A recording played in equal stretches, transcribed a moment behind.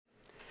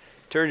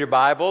Turn your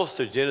Bibles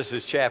to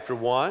Genesis chapter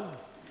 1.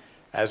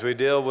 As we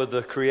deal with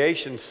the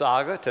creation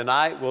saga,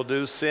 tonight we'll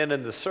do sin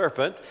and the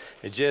serpent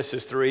in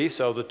Genesis 3.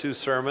 So the two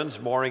sermons,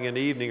 morning and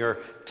evening, are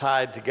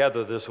tied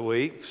together this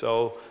week.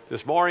 So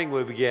this morning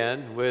we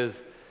begin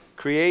with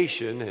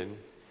creation in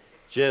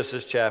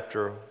Genesis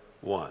chapter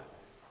 1.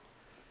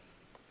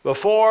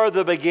 Before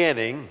the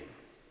beginning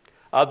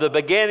of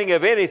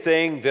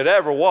anything that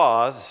ever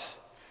was,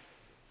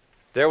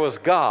 there was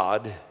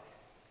God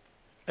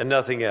and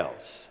nothing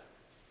else.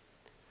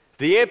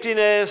 The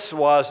emptiness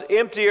was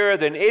emptier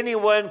than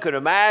anyone could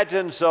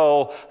imagine,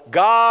 so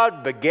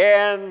God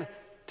began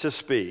to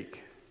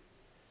speak.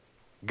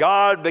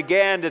 God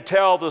began to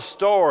tell the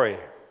story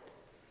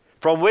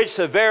from which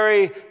the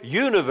very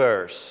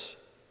universe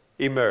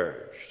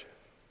emerged.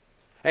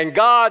 And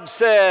God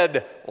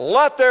said,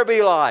 "Let there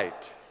be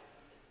light."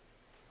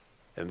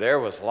 And there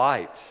was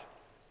light.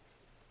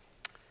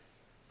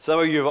 Some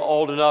of you are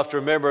old enough to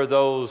remember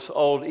those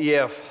old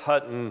E.F.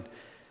 Hutton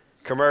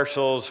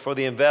commercials for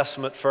the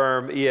investment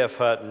firm E.F.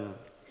 Hutton.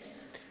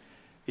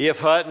 E.F.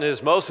 Hutton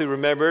is mostly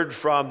remembered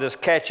from this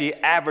catchy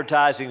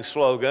advertising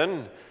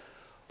slogan,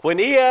 "When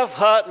E.F.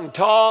 Hutton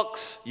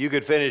talks, you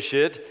could finish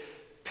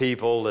it,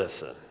 people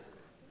listen."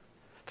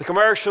 The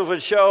commercials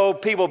would show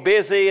people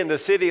busy in the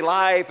city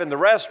life, in the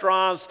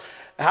restaurants,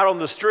 out on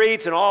the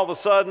streets, and all of a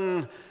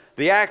sudden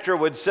the actor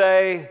would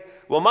say,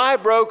 "Well, my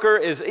broker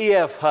is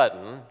E.F.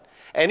 Hutton,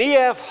 and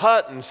E.F.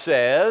 Hutton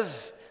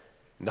says,"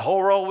 and the whole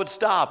world would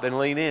stop and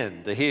lean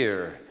in to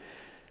hear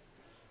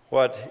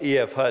what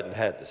E.F. Hutton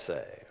had to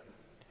say.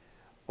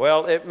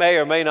 Well, it may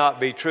or may not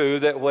be true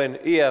that when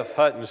E.F.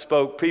 Hutton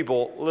spoke,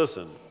 people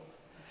listened.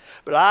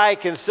 But I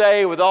can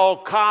say with all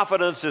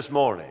confidence this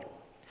morning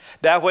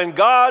that when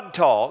God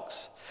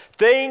talks,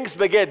 things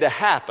begin to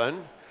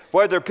happen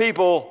whether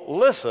people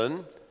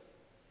listen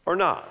or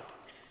not.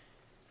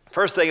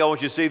 First thing I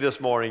want you to see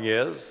this morning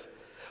is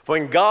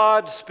when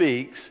God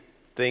speaks,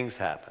 things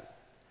happen.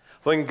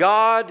 When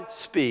God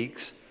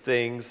speaks,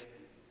 things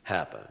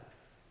happen.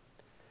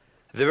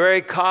 The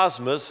very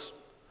cosmos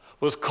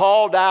was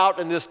called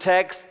out in this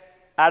text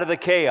out of the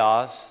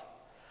chaos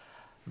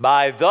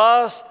by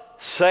 "Thus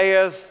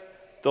saith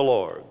the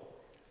Lord."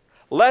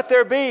 Let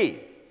there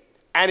be,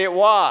 and it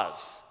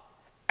was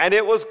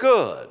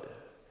good.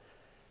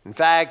 In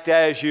fact,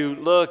 as you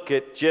look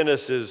at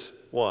Genesis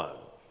 1,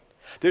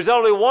 there's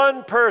only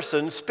one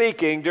person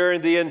speaking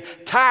during the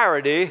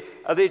entirety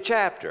of the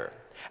chapter.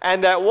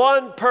 And that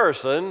one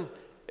person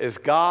is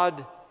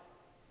God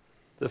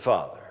the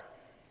Father.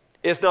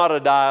 It's not a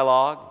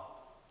dialogue.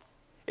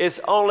 It's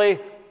only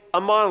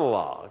a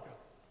monologue.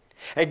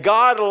 And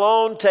God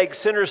alone takes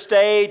center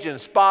stage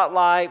and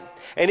spotlight.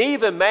 And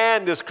even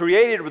man that's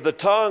created with a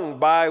tongue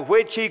by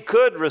which he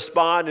could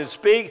respond and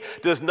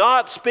speak does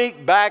not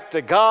speak back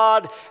to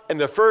God in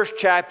the first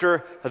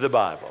chapter of the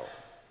Bible.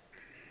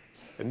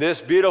 In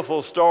this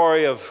beautiful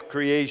story of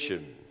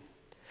creation,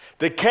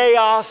 the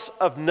chaos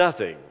of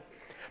nothing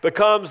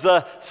becomes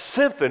the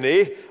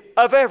symphony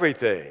of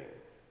everything.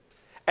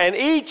 And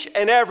each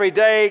and every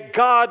day,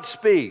 God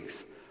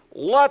speaks,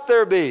 "Let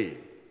there be,"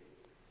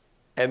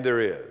 and there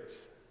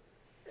is.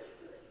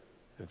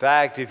 In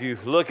fact, if you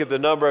look at the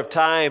number of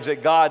times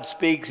that God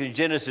speaks in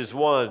Genesis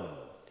 1,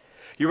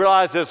 you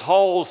realize this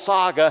whole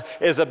saga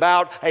is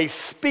about a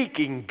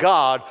speaking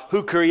God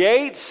who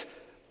creates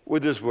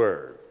with His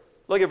Word.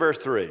 Look at verse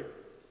 3.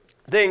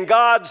 Then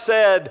God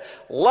said,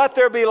 "Let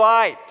there be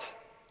light,"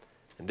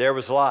 and there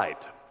was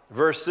light.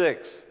 Verse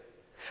 6,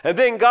 and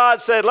then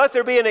God said, "Let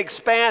there be an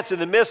expanse in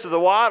the midst of the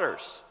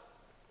waters."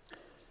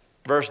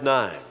 Verse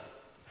 9,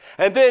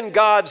 and then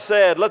God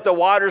said, "Let the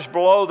waters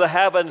below the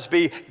heavens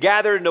be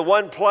gathered into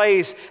one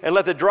place, and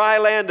let the dry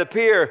land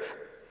appear."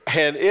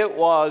 And it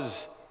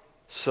was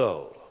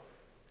so.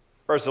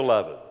 Verse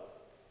 11,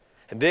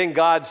 and then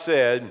God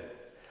said,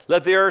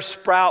 "Let the earth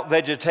sprout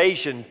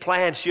vegetation,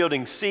 plants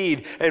yielding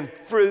seed, and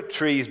fruit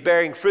trees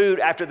bearing fruit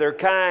after their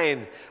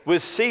kind,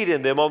 with seed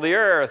in them on the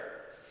earth."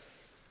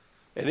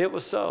 And it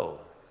was so.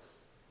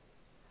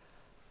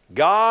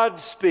 God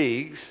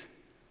speaks,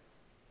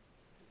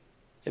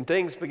 and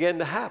things begin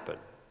to happen.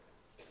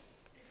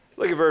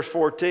 Look at verse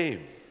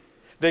 14.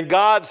 Then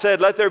God said,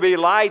 "Let there be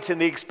lights in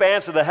the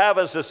expanse of the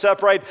heavens to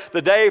separate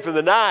the day from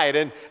the night."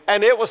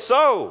 And it was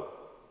so.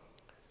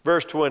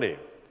 Verse 20.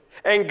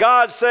 And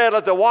God said,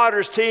 "Let the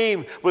waters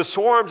teem with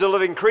swarms of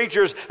living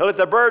creatures, and let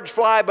the birds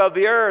fly above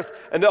the earth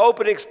and the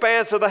open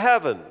expanse of the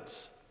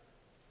heavens."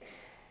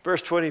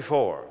 Verse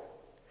 24.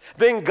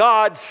 Then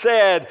God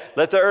said,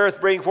 "Let the earth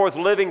bring forth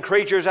living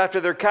creatures after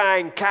their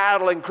kind,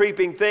 cattle and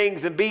creeping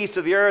things and beasts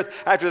of the earth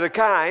after their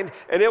kind."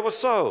 And it was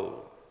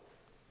so.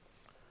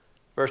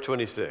 Verse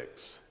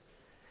 26.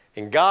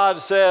 And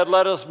God said,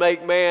 "Let us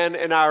make man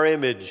in our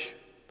image,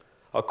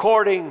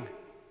 according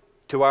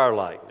to our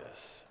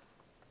likeness."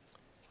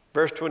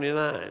 Verse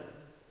 29.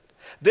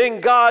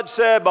 Then God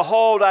said,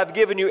 "Behold, I've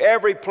given you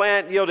every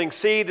plant yielding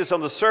seed that's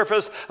on the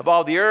surface of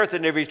all the earth,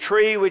 and every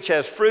tree which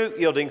has fruit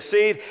yielding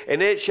seed,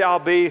 and it shall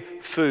be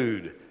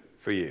food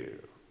for you."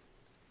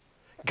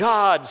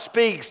 God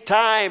speaks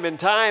time and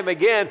time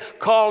again,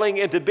 calling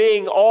into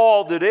being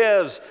all that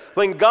is.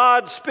 When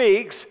God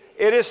speaks,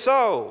 it is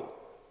so.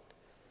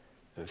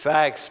 In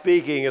fact,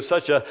 speaking is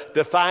such a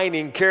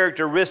defining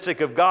characteristic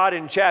of God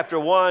in chapter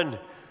 1.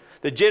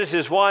 The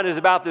Genesis 1 is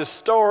about this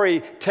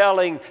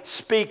storytelling,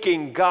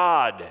 speaking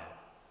God.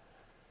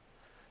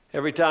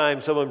 Every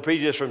time someone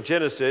preaches from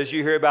Genesis,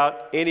 you hear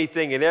about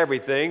anything and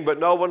everything, but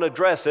no one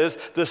addresses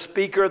the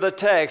speaker of the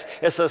text.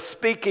 It's a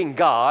speaking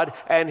God,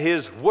 and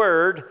His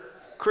Word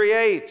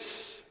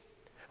creates.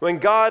 When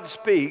God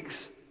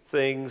speaks,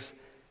 things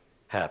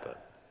happen.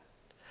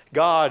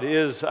 God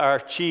is our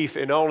chief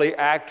and only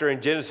actor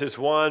in Genesis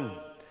 1.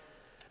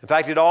 In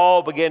fact, it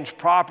all begins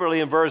properly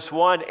in verse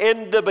 1.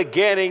 In the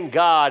beginning,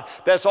 God.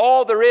 That's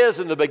all there is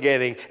in the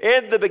beginning.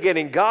 In the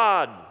beginning,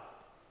 God.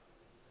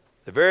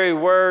 The very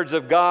words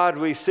of God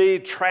we see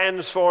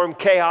transform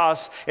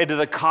chaos into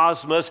the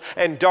cosmos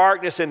and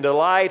darkness into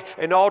light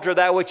and alter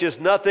that which is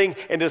nothing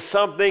into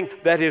something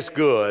that is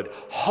good,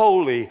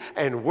 holy,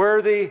 and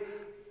worthy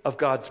of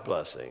God's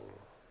blessing.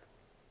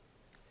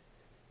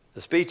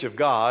 The speech of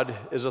God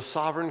is a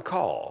sovereign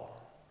call.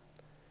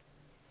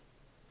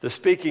 The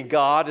speaking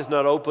God is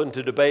not open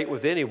to debate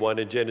with anyone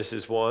in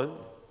Genesis 1.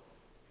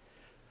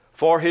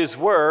 For His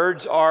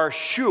words are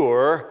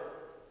sure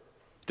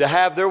to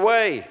have their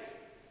way.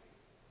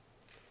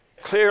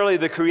 Clearly,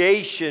 the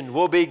creation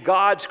will be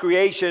God's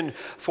creation,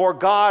 for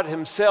God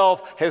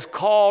Himself has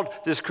called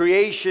this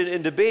creation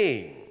into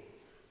being.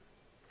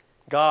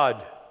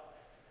 God,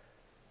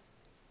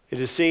 it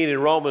is seen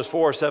in Romans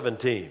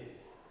 4:17.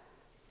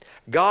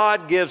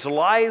 God gives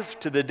life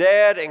to the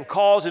dead and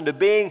calls into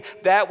being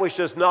that which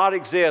does not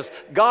exist.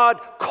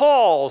 God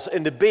calls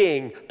into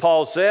being,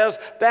 Paul says,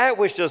 that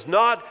which does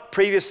not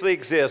previously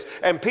exist.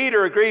 And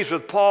Peter agrees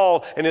with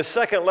Paul in his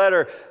second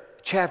letter,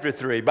 chapter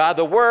 3. By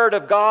the word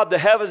of God, the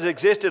heavens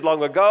existed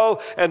long ago,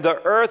 and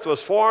the earth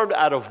was formed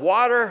out of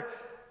water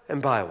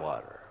and by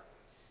water.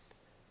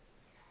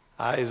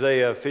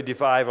 Isaiah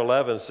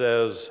 55:11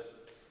 says,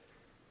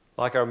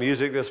 like our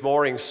music this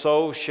morning,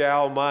 so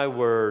shall my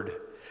word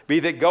be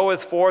that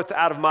goeth forth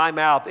out of my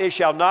mouth. It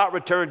shall not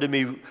return to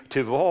me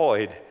to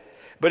void,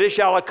 but it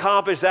shall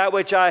accomplish that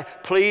which I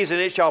please,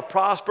 and it shall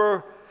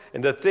prosper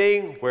in the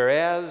thing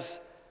whereas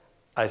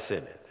I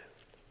sent it.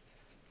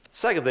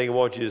 Second thing I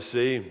want you to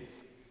see,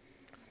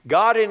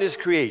 God and His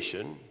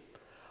creation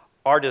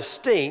are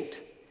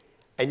distinct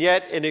and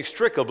yet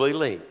inextricably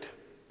linked.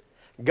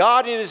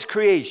 God and His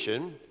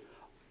creation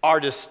are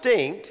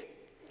distinct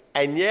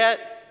and yet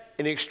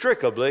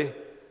inextricably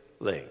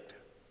linked.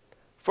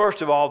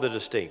 First of all, the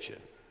distinction.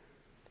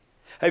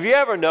 Have you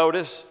ever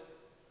noticed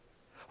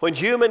when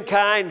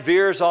humankind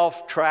veers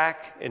off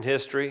track in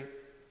history,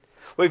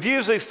 we've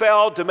usually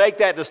failed to make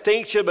that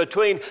distinction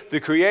between the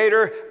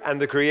Creator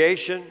and the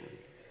creation?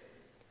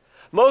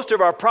 Most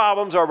of our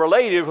problems are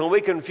related when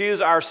we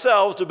confuse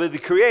ourselves to be the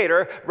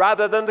Creator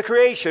rather than the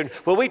creation,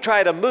 when we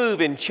try to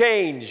move and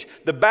change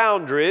the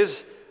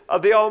boundaries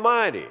of the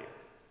Almighty.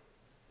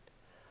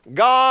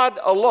 God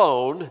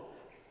alone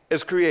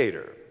is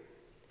Creator.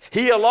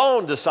 He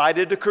alone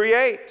decided to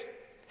create.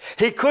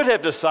 He could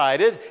have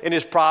decided in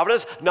His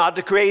providence not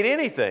to create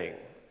anything,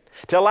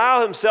 to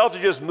allow Himself to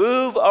just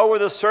move over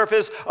the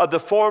surface of the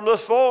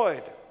formless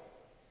void.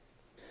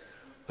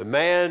 When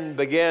man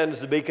begins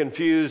to be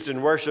confused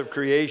and worship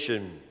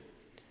creation,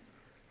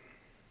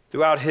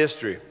 throughout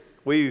history,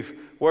 we've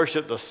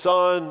worshiped the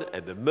sun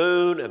and the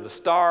moon and the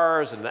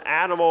stars and the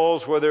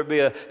animals, whether it be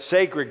a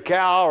sacred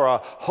cow or a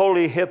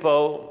holy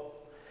hippo.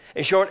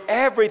 In short,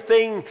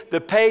 everything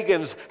the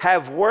pagans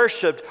have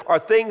worshiped are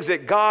things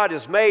that God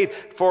has made,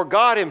 for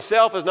God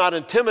Himself is not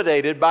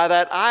intimidated by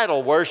that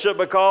idol worship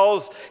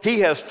because He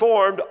has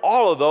formed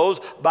all of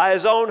those by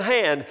His own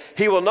hand.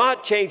 He will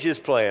not change His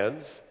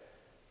plans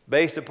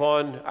based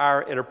upon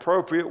our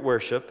inappropriate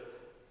worship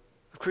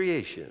of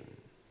creation.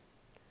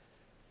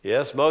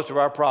 Yes, most of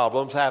our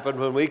problems happen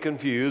when we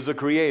confuse the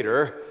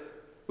Creator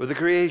with the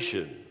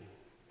creation.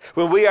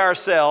 When we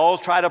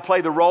ourselves try to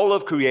play the role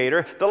of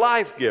Creator, the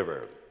life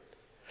giver.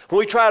 When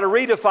we try to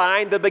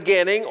redefine the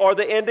beginning or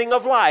the ending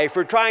of life,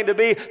 we're trying to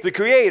be the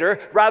Creator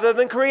rather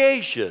than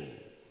creation.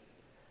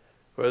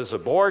 Whether it's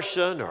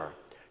abortion or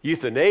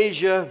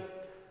euthanasia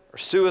or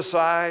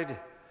suicide,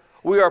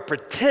 we are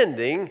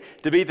pretending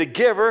to be the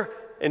giver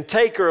and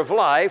taker of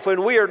life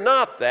when we are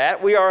not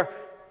that. We are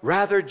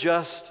rather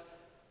just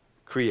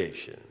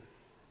creation.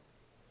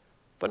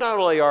 But not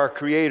only are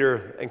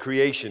Creator and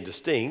creation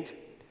distinct,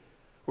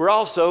 we're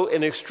also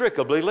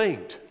inextricably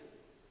linked.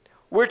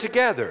 We're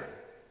together.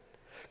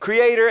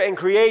 Creator and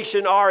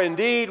creation are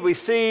indeed, we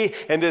see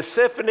in this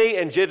symphony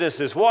in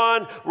Genesis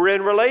 1, we're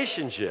in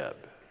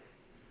relationship.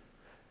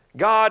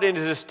 God and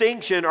His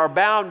distinction are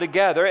bound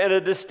together in a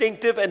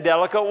distinctive and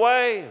delicate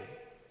way.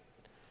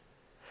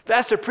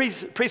 That's the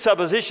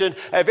presupposition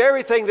of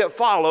everything that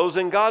follows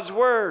in God's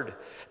Word,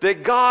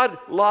 that God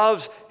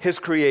loves His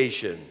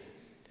creation.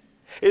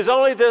 It's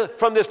only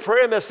from this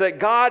premise that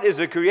God is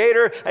the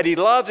Creator and He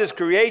loves His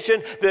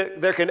creation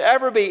that there can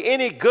ever be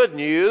any good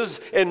news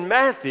in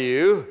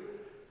Matthew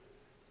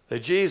that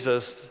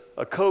Jesus,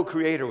 a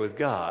co-creator with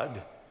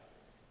God,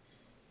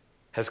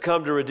 has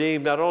come to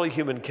redeem not only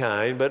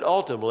humankind, but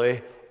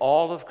ultimately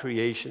all of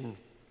creation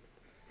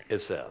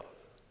itself.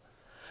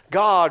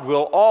 God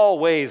will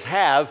always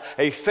have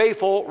a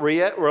faithful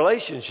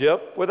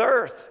relationship with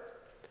earth.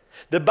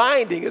 The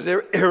binding is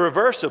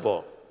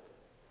irreversible.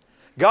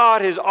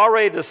 God has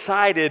already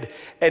decided,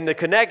 and the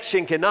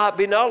connection cannot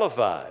be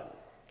nullified.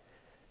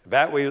 In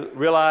fact, we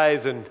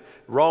realize in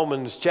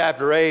Romans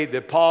chapter 8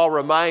 that Paul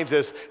reminds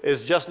us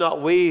it's just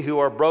not we who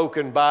are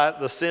broken by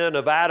the sin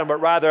of Adam,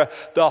 but rather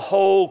the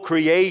whole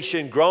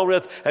creation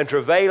groaneth and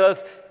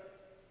travaileth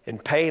in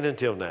pain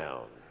until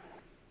now.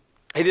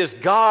 It is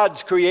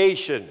God's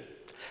creation,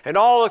 and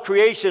all of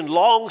creation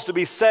longs to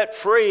be set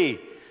free,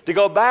 to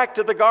go back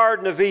to the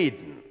Garden of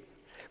Eden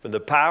from the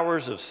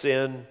powers of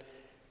sin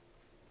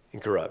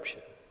and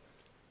corruption.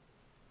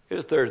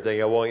 Here's the third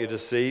thing I want you to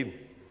see.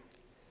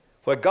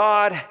 What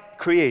God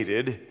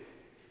created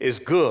is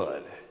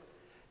good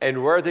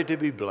and worthy to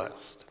be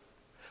blessed.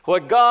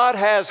 What God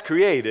has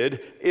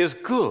created is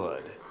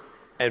good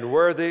and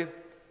worthy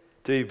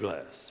to be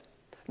blessed.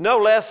 No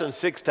less than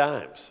 6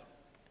 times.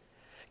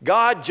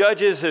 God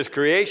judges his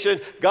creation.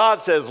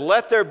 God says,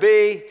 let there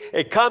be.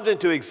 It comes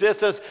into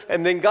existence,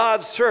 and then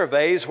God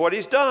surveys what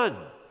he's done.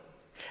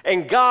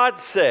 And God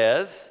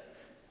says,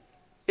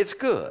 it's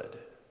good.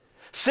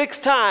 6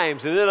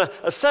 times, and then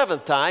a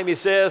 7th time, he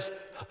says,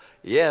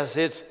 yes,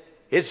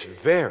 it's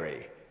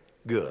very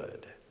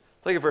good.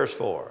 Look at verse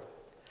 4.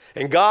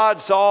 And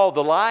God saw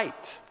the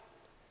light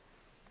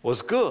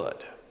was good.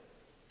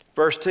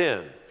 Verse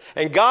 10.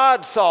 And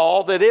God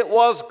saw that it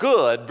was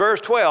good. Verse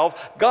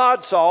 12,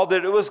 God saw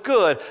that it was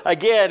good.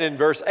 Again, in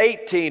verse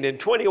 18 and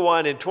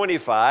 21 and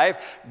 25,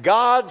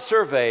 God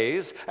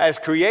surveys as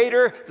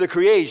creator the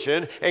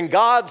creation, and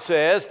God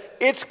says,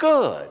 it's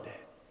good.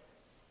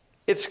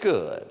 It's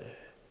good.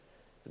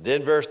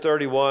 Then verse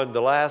 31,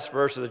 the last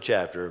verse of the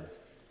chapter,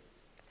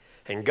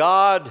 and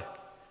God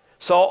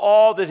saw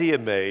all that he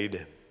had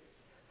made,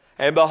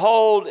 and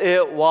behold,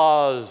 it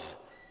was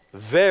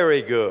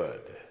very good.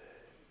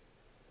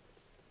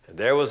 And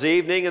there was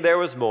evening and there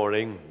was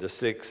morning, the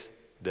 6th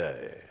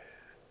day.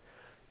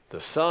 The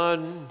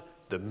sun,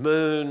 the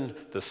moon,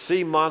 the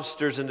sea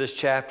monsters in this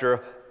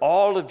chapter,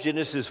 all of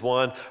Genesis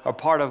 1 are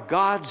part of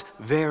God's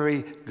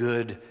very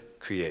good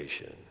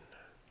creation.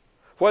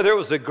 Whether it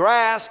was the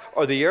grass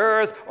or the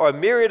earth or a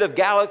myriad of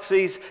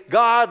galaxies,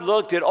 God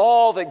looked at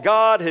all that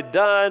God had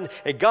done,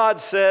 and God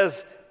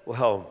says,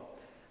 well,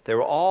 they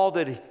were all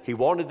that he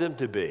wanted them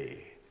to be.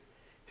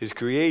 His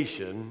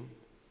creation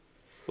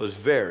was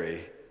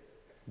very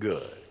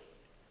good.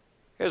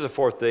 Here's a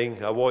 4th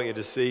thing I want you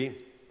to see.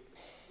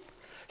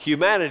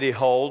 Humanity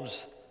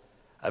holds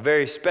a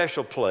very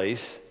special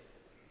place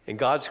in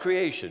God's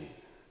creation.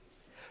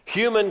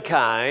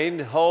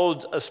 Humankind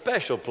holds a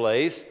special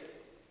place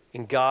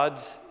in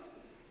God's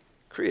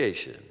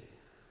creation.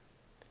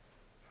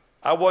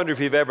 I wonder if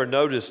you've ever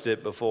noticed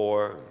it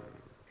before.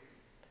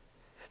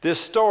 This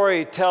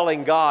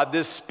storytelling God,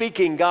 this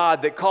speaking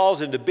God that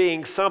calls into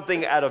being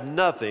something out of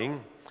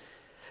nothing,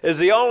 is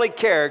the only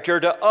character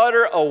to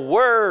utter a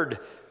word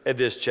in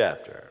this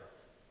chapter.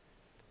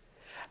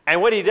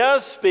 And when he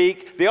does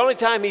speak, the only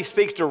time he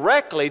speaks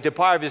directly to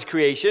part of his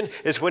creation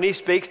is when he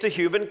speaks to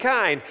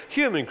humankind,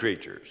 human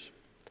creatures.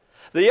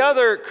 The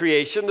other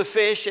creation, the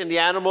fish and the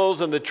animals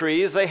and the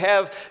trees, they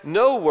have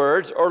no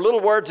words or little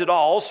words at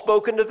all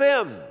spoken to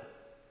them.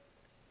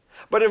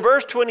 But in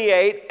verse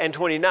 28 and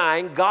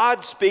 29,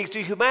 God speaks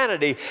to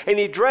humanity, and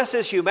he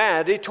addresses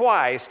humanity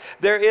twice.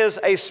 There is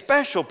a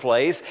special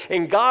place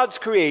in God's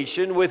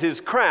creation with his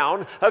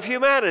crown of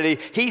humanity.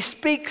 He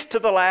speaks to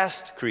the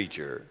last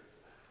creature.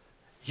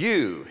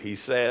 You, he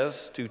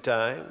says 2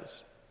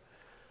 times.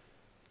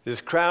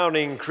 This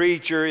crowning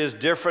creature is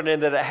different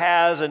in that it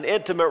has an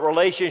intimate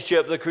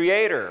relationship with the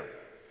Creator.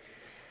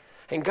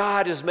 And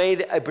God has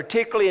made a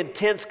particularly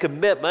intense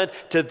commitment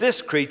to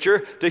this creature,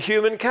 to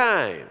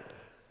humankind,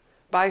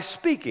 by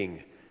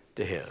speaking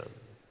to him.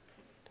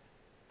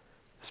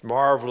 This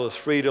marvelous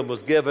freedom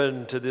was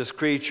given to this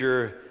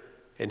creature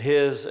in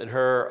his and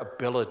her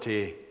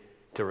ability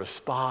to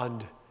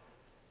respond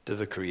to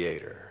the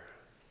Creator.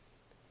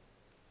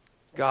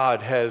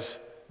 God has,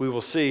 we will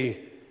see,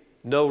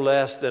 no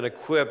less than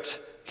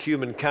equipped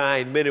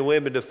humankind, men and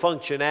women, to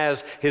function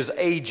as his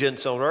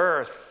agents on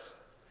earth.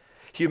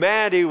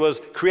 Humanity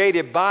was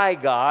created by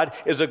God,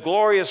 is a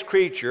glorious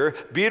creature,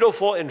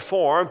 beautiful in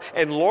form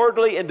and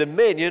lordly in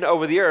dominion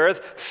over the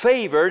earth,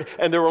 favored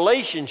in the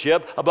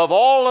relationship above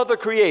all other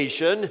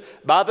creation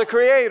by the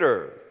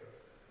Creator.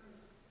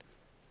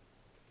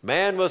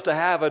 Man was to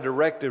have a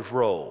directive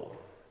role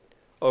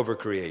over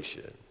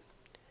creation.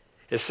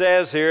 It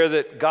says here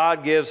that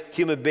God gives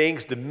human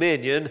beings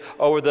dominion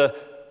over the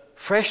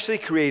freshly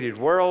created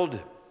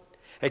world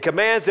and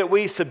commands that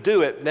we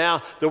subdue it.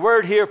 Now, the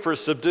word here for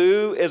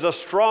subdue is a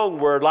strong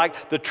word,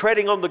 like the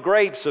treading on the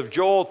grapes of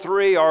Joel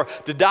 3, or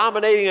the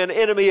dominating an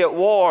enemy at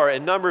war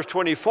in Numbers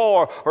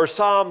 24, or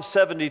Psalm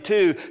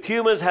 72.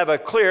 Humans have a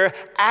clear,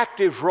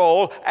 active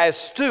role as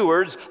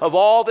stewards of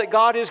all that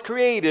God has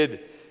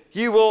created.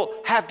 You will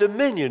have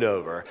dominion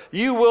over.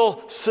 You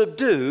will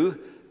subdue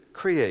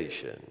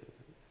creation.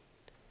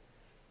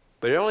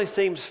 But it only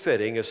seems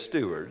fitting as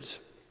stewards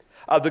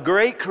of the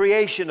great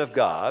creation of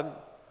God,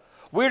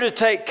 we're to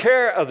take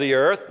care of the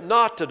earth,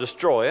 not to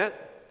destroy it.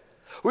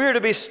 We are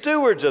to be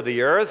stewards of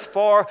the earth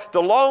for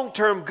the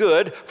long-term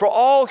good for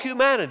all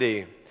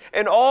humanity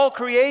and all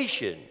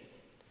creation.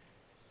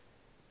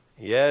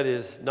 Yet it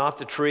is not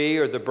the tree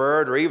or the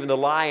bird or even the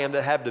lion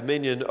that have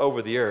dominion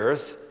over the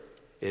earth.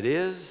 It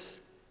is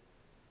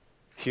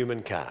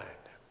humankind.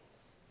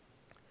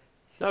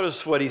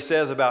 Notice what he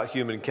says about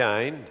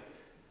humankind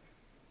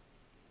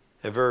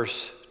in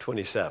verse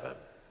 27.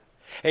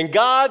 And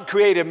God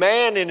created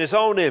man in his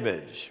own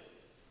image.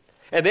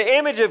 And the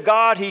image of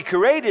God he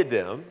created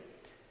them.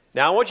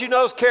 Now I want you to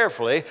notice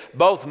carefully,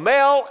 both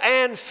male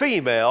and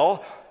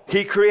female,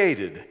 he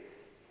created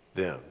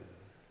them.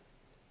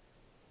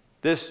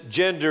 This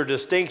gender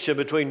distinction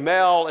between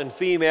male and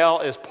female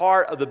is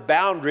part of the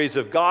boundaries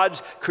of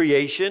God's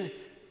creation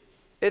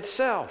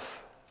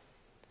itself.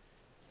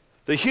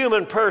 The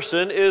human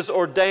person is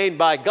ordained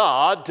by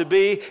God to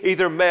be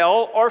either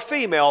male or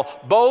female,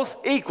 both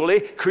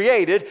equally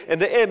created in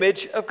the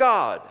image of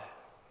God.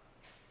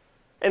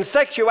 And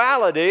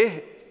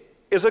sexuality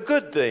is a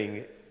good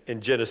thing in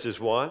Genesis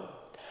 1.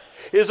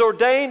 It is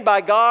ordained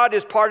by God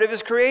as part of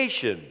his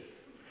creation.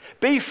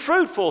 Be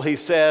fruitful, he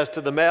says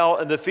to the male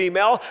and the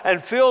female,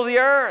 and fill the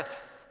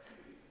earth,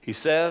 he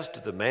says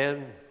to the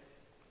man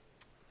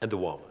and the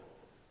woman.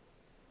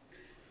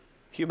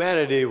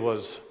 Humanity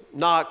was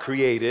not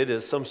created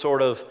as some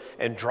sort of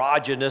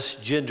androgynous,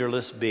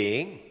 genderless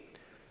being.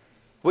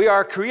 We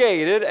are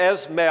created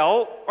as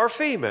male or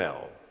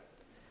female.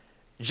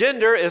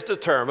 Gender is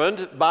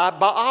determined by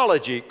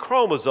biology,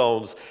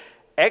 chromosomes,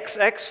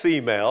 XX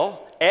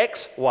female,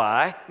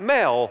 XY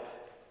male.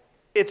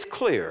 It's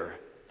clear.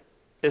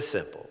 It's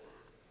simple.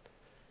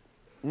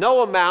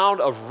 No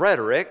amount of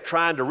rhetoric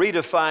trying to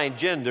redefine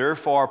gender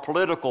for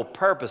political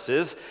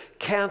purposes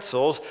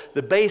cancels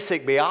the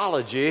basic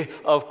biology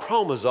of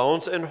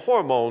chromosomes and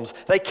hormones.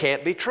 They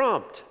can't be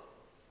trumped.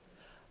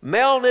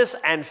 Maleness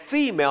and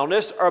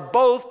femaleness are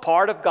both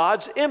part of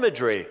God's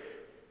imagery.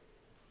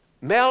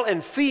 Male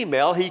and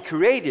female, he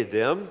created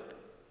them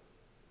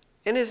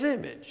in his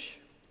image.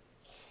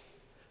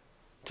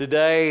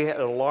 Today, at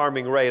an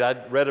alarming rate,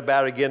 I read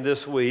about it again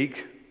this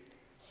week,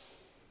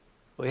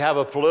 we have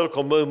a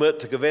political movement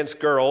to convince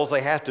girls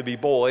they have to be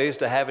boys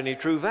to have any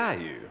true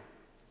value.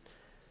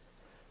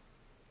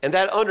 And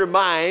that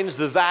undermines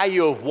the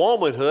value of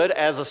womanhood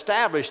as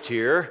established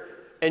here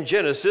in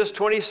Genesis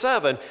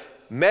 27.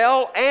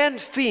 Male and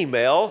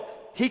female,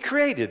 he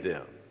created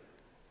them.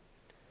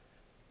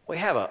 We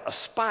have a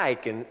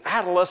spike in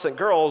adolescent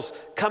girls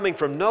coming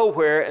from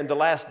nowhere in the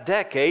last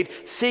decade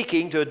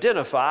seeking to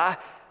identify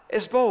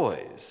as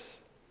boys.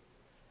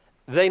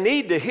 They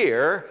need to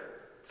hear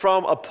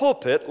from a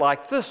pulpit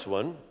like this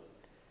one,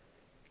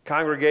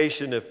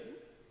 congregation,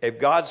 if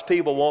God's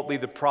people won't be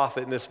the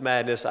prophet in this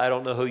madness, I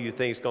don't know who you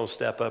think is going to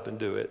step up and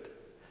do it.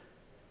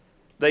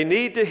 They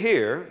need to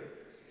hear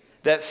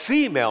that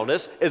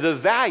femaleness is a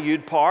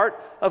valued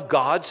part of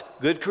God's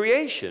good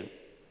creation,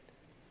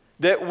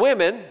 that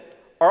women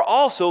are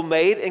also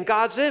made in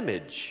God's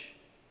image.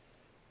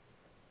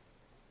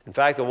 In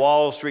fact, the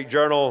Wall Street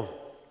Journal,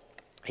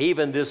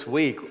 even this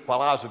week,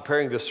 while I was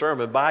preparing this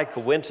sermon, by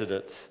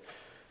coincidence,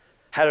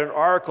 had an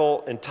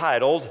article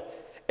entitled,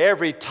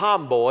 "Every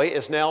Tomboy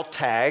is Now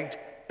Tagged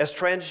as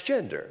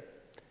Transgender."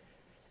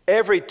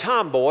 Every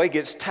tomboy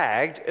gets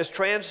tagged as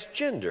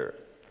transgender.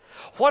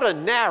 What a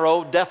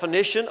narrow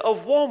definition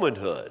of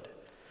womanhood,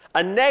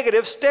 a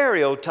negative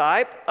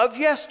stereotype of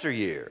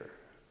yesteryear.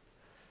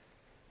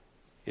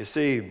 You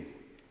see,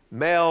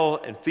 male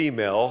and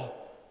female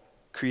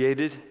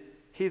created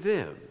he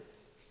them.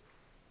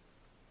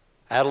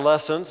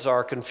 Adolescents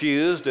are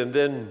confused, and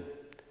then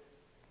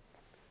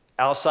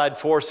outside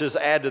forces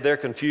add to their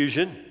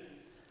confusion.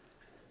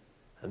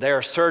 And they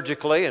are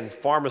surgically and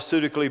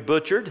pharmaceutically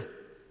butchered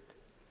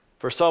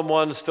for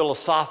someone's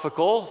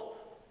philosophical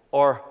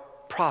or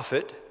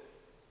profit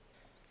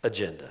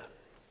agenda.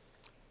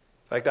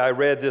 In fact, I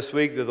read this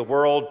week that the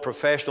World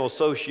Professional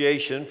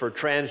Association for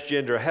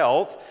Transgender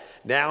Health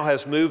now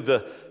has moved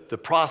the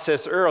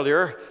process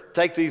earlier.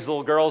 Take these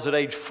little girls at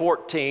age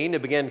 14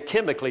 and begin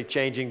chemically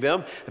changing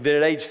them. And then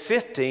at age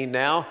 15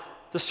 now,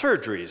 the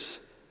surgeries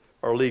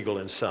are legal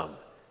in some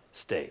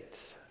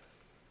states.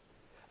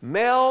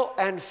 Male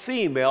and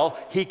female,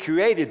 he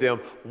created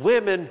them.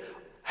 Women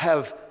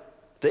have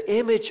the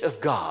image of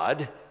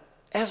God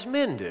as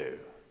men do.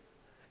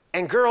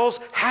 And girls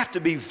have to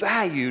be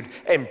valued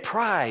and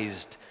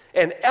prized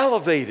and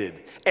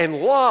elevated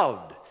and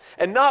loved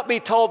and not be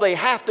told they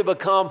have to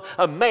become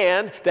a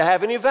man to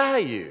have any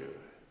value.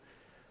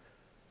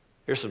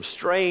 There's some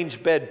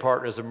strange bed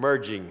partners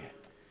emerging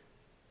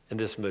in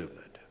this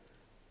movement.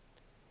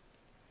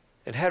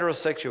 And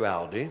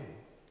heterosexuality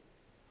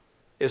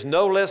is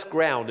no less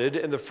grounded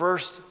in the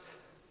first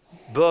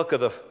book of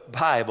the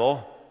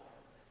Bible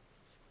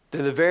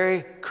Then the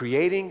very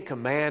creating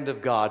command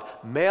of God,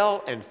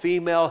 male and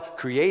female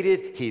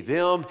created he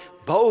them,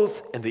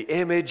 both in the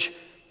image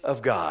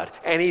of God.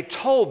 And he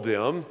told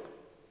them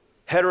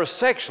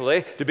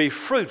heterosexually to be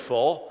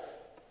fruitful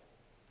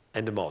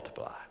and to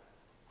multiply.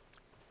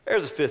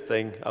 There's the fifth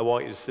thing I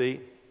want you to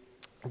see.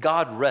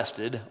 God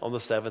rested on the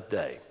seventh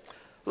day.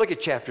 Look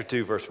at chapter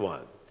 2, verse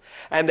 1.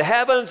 And the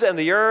heavens and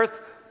the earth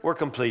were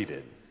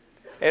completed,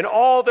 and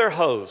all their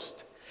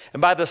host.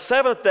 And by the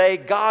seventh day,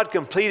 God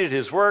completed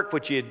his work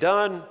which he had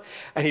done,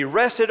 and he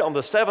rested on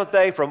the seventh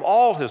day from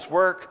all his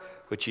work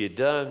which he had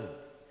done.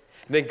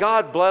 And then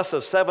God blessed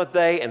the seventh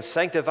day and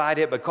sanctified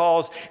it,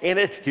 because in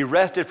it he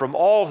rested from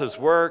all his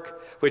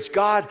work which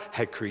God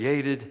had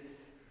created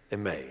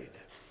and made.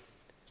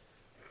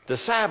 The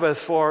Sabbath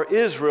for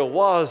Israel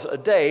was a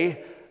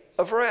day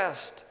of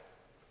rest.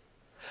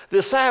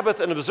 The Sabbath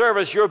and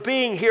observance, your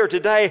being here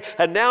today,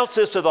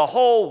 announces to the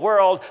whole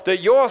world that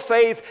your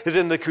faith is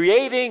in the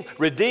creating,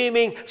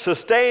 redeeming,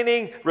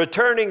 sustaining,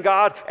 returning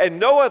God, and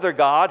no other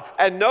God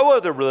and no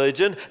other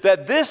religion,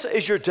 that this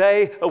is your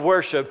day of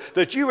worship,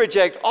 that you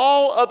reject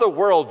all other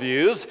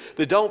worldviews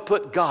that don't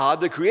put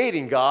God, the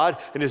creating God,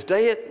 in his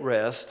day at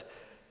rest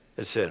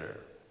as center.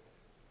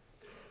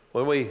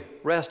 When we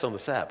rest on the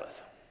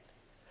Sabbath,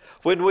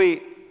 when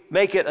we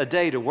make it a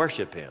day to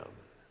worship him,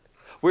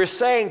 we're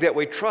saying that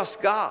we trust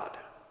God.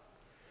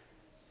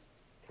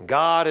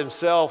 God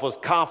himself was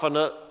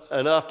confident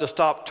enough to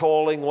stop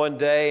toiling one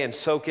day, and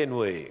so can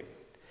we.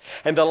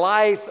 And the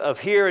life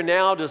of here and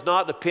now does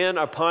not depend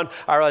upon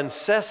our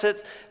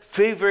incessant,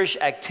 feverish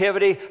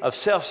activity of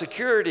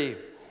self-security,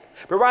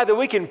 but rather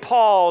we can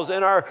pause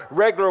in our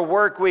regular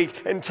work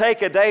week and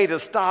take a day to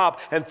stop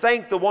and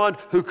thank the one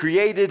who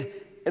created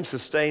and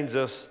sustains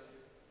us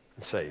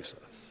and saves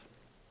us.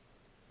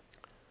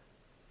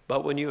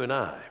 But when you and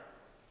I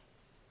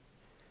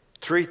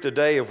treat the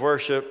day of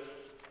worship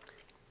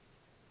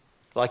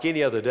like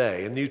any other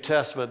day, in the New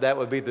Testament that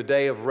would be the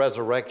day of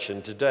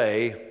resurrection,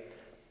 today,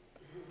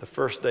 the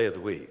first day of the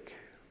week,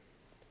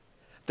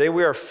 then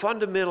we are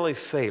fundamentally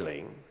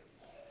failing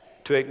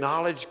to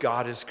acknowledge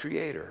God as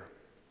creator.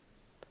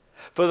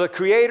 For the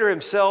Creator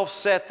himself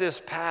set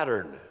this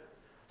pattern.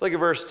 Look at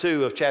verse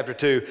 2 of chapter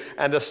 2.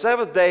 And the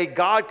seventh day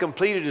God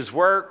completed his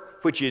work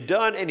which he had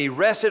done, and he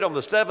rested on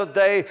the seventh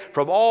day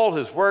from all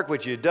his work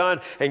which he had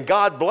done. And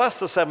God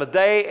blessed the seventh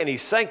day, and he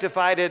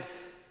sanctified it,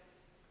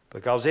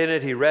 because in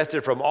it he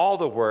rested from all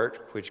the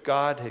work which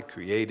God had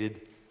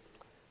created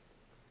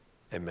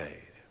and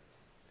made.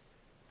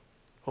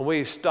 When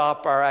we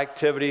stop our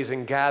activities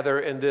and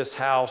gather in this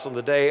house on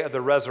the day of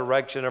the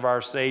resurrection of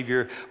our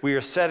Savior, we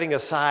are setting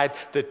aside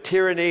the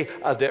tyranny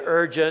of the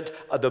urgent,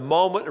 of the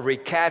moment, of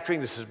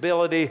recapturing the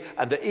stability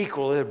and the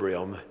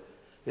equilibrium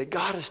that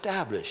God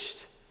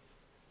established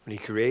when he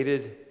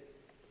created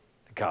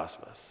the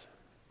cosmos.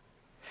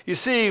 You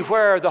see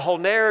where the whole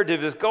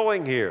narrative is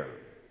going here.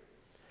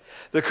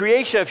 The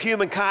creation of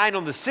humankind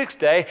on the sixth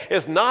day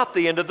is not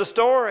the end of the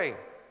story.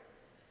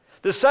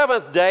 The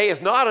seventh day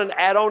is not an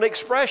add-on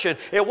expression.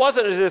 It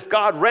wasn't as if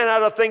God ran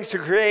out of things to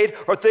create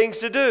or things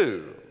to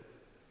do.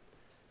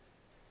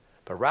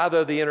 But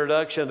rather, the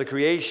introduction, the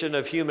creation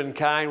of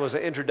humankind was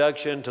an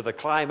introduction to the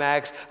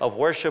climax of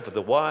worship of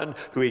the one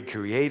who had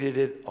created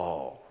it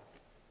all.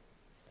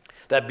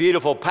 That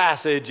beautiful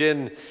passage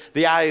in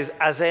the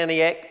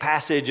Isaiah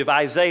passage of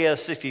Isaiah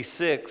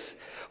 66,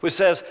 which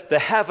says, the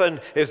heaven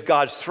is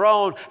God's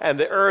throne and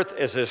the earth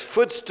is his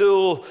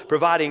footstool,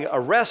 providing a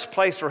rest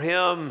place for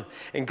him.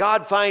 And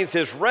God finds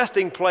his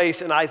resting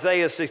place in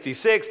Isaiah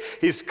 66.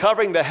 He's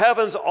covering the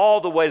heavens all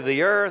the way to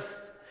the earth.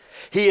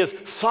 He is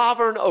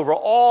sovereign over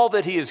all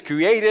that he has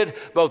created,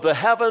 both the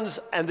heavens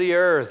and the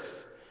earth.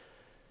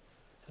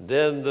 And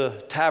then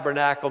the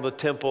tabernacle and the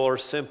temple are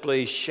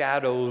simply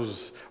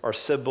shadows or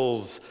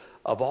symbols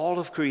of all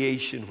of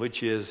creation,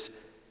 which is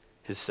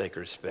his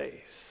sacred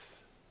space.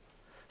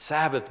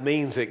 Sabbath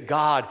means that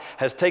God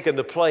has taken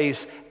the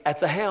place at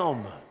the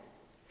helm.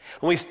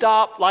 When we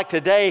stop like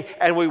today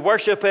and we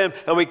worship him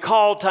and we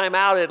call time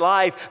out at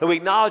life and we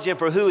acknowledge him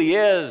for who he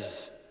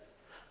is,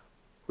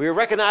 we are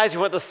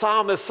recognizing what the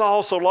psalmist saw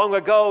so long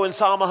ago in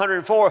Psalm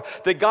 104,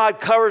 that God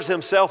covers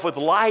himself with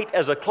light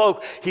as a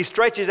cloak. He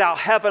stretches out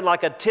heaven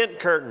like a tent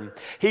curtain.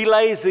 He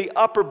lays the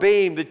upper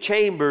beam, the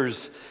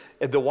chambers,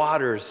 and the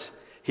waters.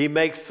 He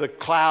makes the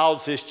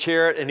clouds his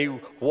chariot, and he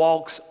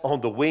walks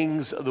on the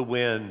wings of the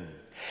wind.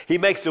 He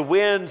makes the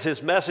winds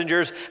his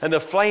messengers and the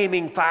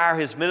flaming fire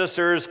his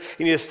ministers,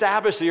 and he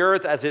established the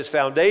earth as its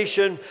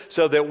foundation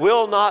so that it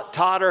will not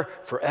totter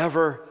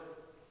forever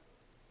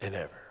and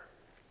ever.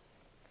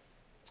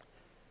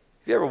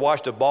 Have you ever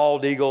watched a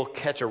bald eagle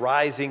catch a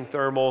rising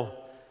thermal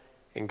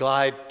and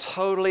glide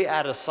totally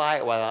out of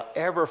sight without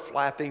ever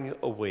flapping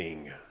a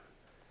wing?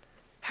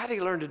 How did he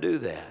learn to do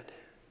that?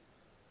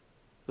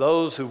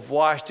 Those who've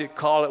watched it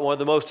call it one of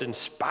the most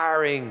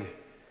inspiring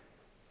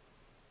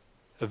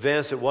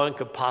events that one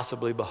could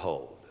possibly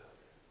behold.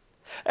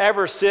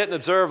 Ever sit and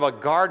observe a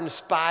garden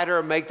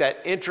spider make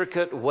that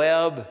intricate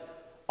web,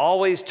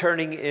 always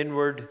turning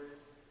inward?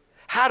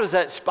 How does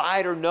that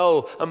spider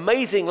know?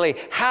 Amazingly,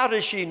 how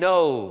does she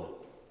know?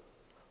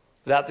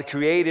 Without the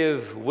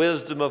creative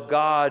wisdom of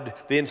God,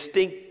 the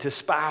instinct to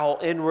spiral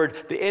inward,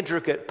 the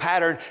intricate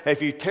pattern,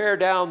 if you tear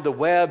down the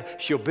web,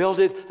 she'll build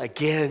it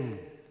again,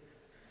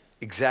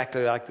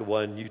 exactly like the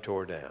one you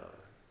tore down.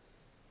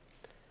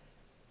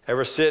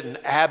 Ever sit in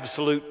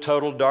absolute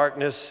total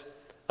darkness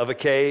of a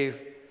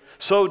cave?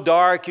 So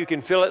dark you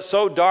can feel it,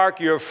 so dark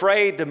you're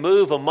afraid to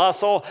move a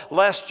muscle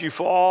lest you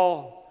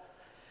fall.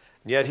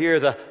 And yet hear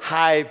the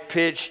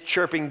high-pitched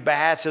chirping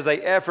bats as they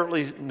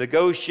effortlessly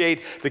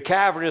negotiate the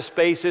cavernous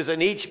spaces,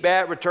 and each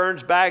bat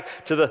returns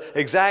back to the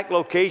exact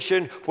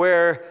location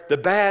where the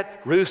bat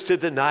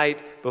roosted the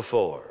night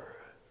before.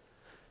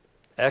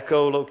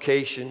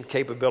 Echolocation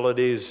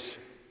capabilities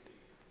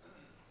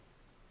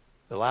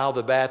allow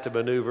the bat to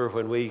maneuver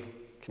when we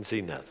can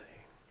see nothing.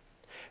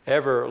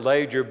 Ever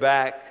laid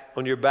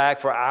on your back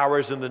for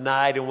hours in the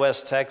night in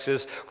West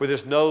Texas where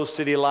there's no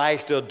city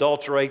lights to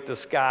adulterate the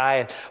sky,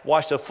 and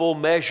watched the full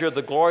measure of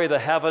the glory of the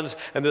heavens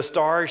and the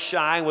stars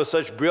shine with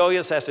such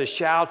brilliance as to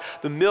shout,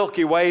 the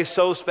Milky Way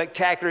so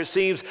spectacular it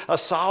seems a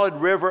solid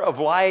river of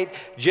light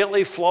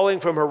gently flowing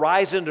from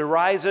horizon to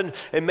horizon,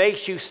 and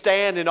makes you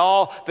stand in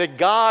awe that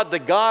God, the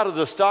God of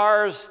the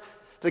stars,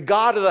 the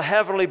God of the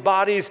heavenly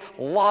bodies,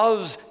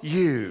 loves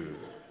you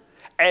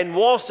and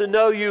wants to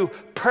know you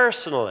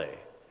personally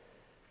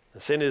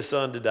and sent his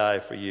son to die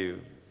for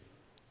you.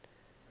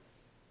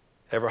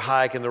 Ever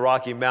hike in the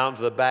Rocky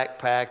Mountains with a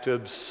backpack to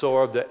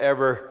absorb the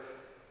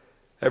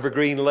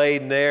evergreen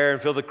laden air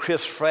and feel the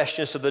crisp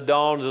freshness of the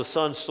dawn as the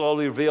sun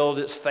slowly revealed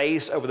its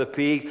face over the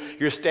peak?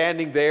 You're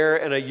standing there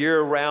in a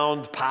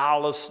year-round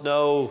pile of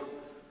snow.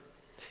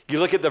 You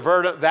look at the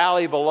verdant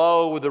valley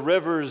below with the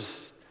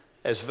rivers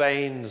as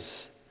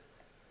veins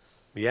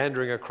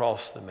meandering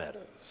across the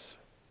meadows.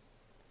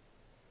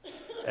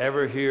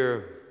 Ever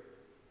hear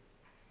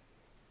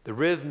the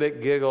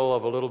rhythmic giggle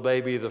of a little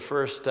baby the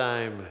first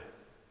time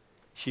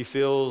she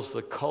feels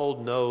the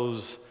cold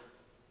nose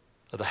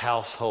of the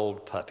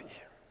household puppy?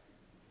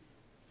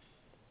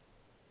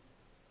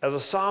 As a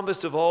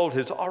psalmist of old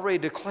has already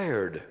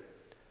declared,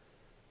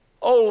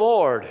 O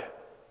Lord,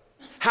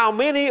 how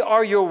many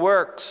are your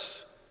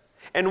works?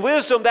 And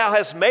wisdom thou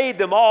hast made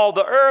them all.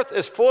 The earth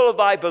is full of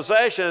thy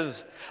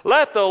possessions.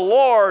 Let the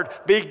Lord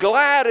be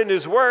glad in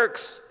his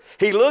works.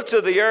 He looks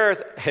at the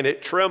earth and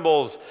it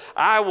trembles.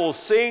 I will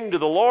sing to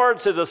the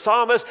Lord, says the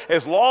psalmist,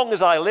 as long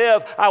as I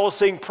live. I will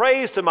sing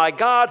praise to my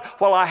God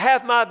while I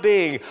have my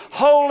being.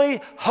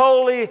 Holy,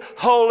 holy,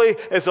 holy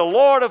is the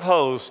Lord of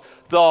hosts.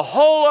 The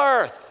whole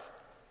earth,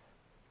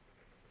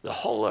 the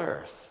whole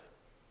earth,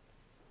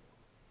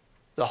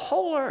 the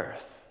whole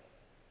earth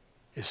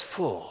is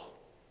full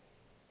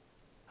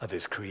of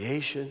his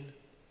creation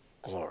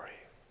glory.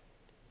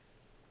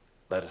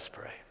 Let us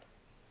pray.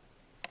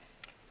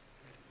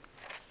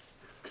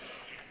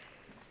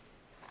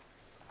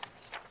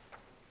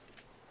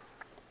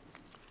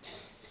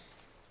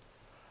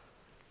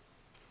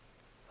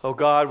 Oh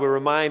God, we're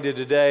reminded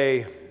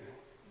today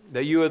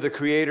that you are the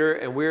creator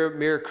and we're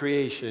mere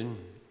creation.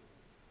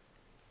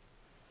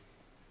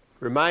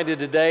 Reminded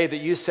today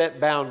that you set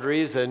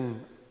boundaries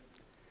and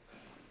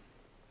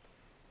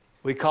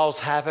we cause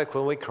havoc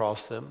when we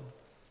cross them.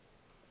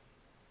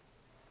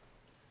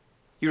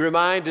 You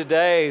remind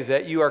today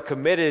that you are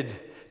committed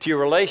to your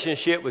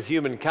relationship with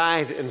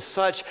humankind and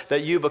such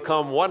that you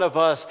become one of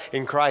us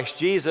in Christ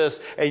Jesus,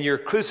 and you're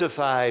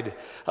crucified,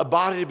 a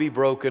body to be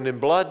broken and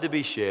blood to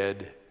be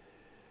shed,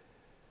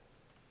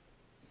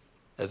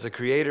 as the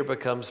Creator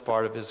becomes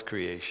part of his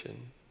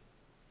creation.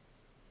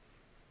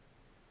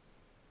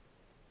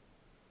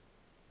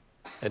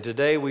 And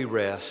today we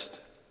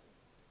rest.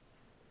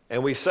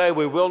 And we say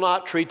we will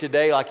not treat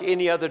today like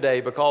any other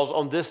day because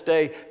on this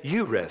day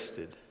you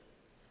rested.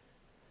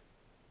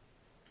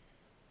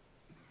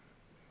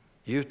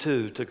 You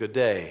too took a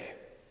day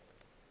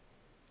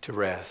to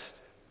rest.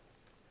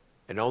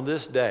 And on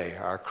this day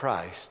our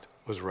Christ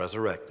was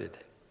resurrected.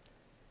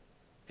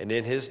 And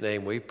in his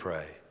name we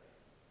pray.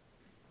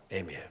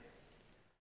 Amen.